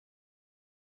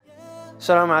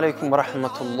Assalamu alaikum wa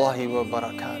rahmatullahi wa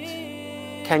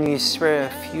barakatuh. Can you spare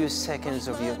a few seconds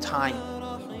of your time?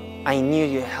 I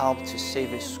need your help to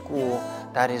save a school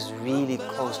that is really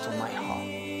close to my heart.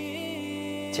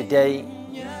 Today,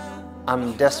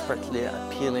 I'm desperately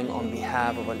appealing on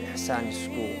behalf of Ihsaan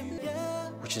school,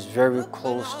 which is very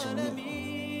close to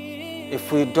me.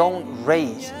 If we don't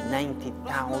raise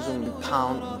 90,000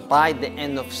 pounds by the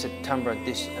end of September,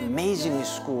 this amazing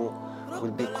school will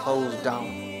be closed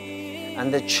down,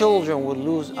 and the children will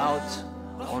lose out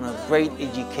on a great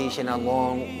education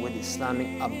along with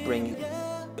Islamic upbringing.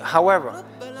 However,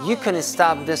 you can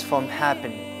stop this from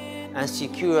happening and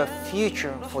secure a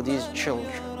future for these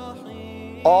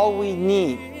children. All we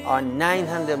need are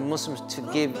 900 Muslims to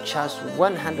give just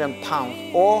 100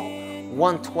 pounds or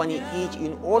 120 each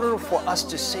in order for us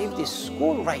to save this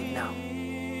school right now.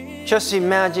 Just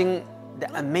imagine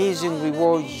the amazing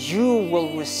reward you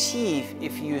will receive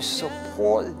if you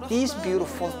support these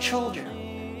beautiful children.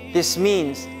 This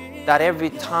means that every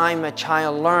time a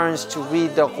child learns to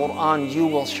read the Quran, you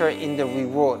will share in the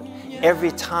reward.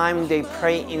 Every time they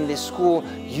pray in the school,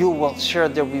 you will share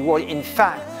the reward. In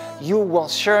fact, you will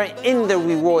share in the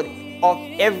reward of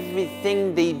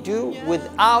everything they do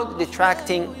without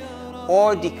detracting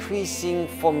or decreasing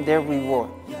from their reward.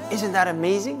 Isn't that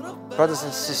amazing? Brothers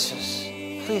and sisters,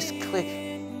 please click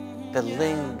the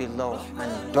link below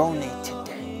and donate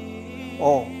today.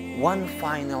 Oh, one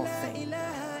final thing.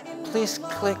 Please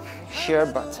click share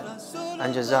button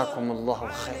and jazakumullahu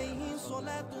khair.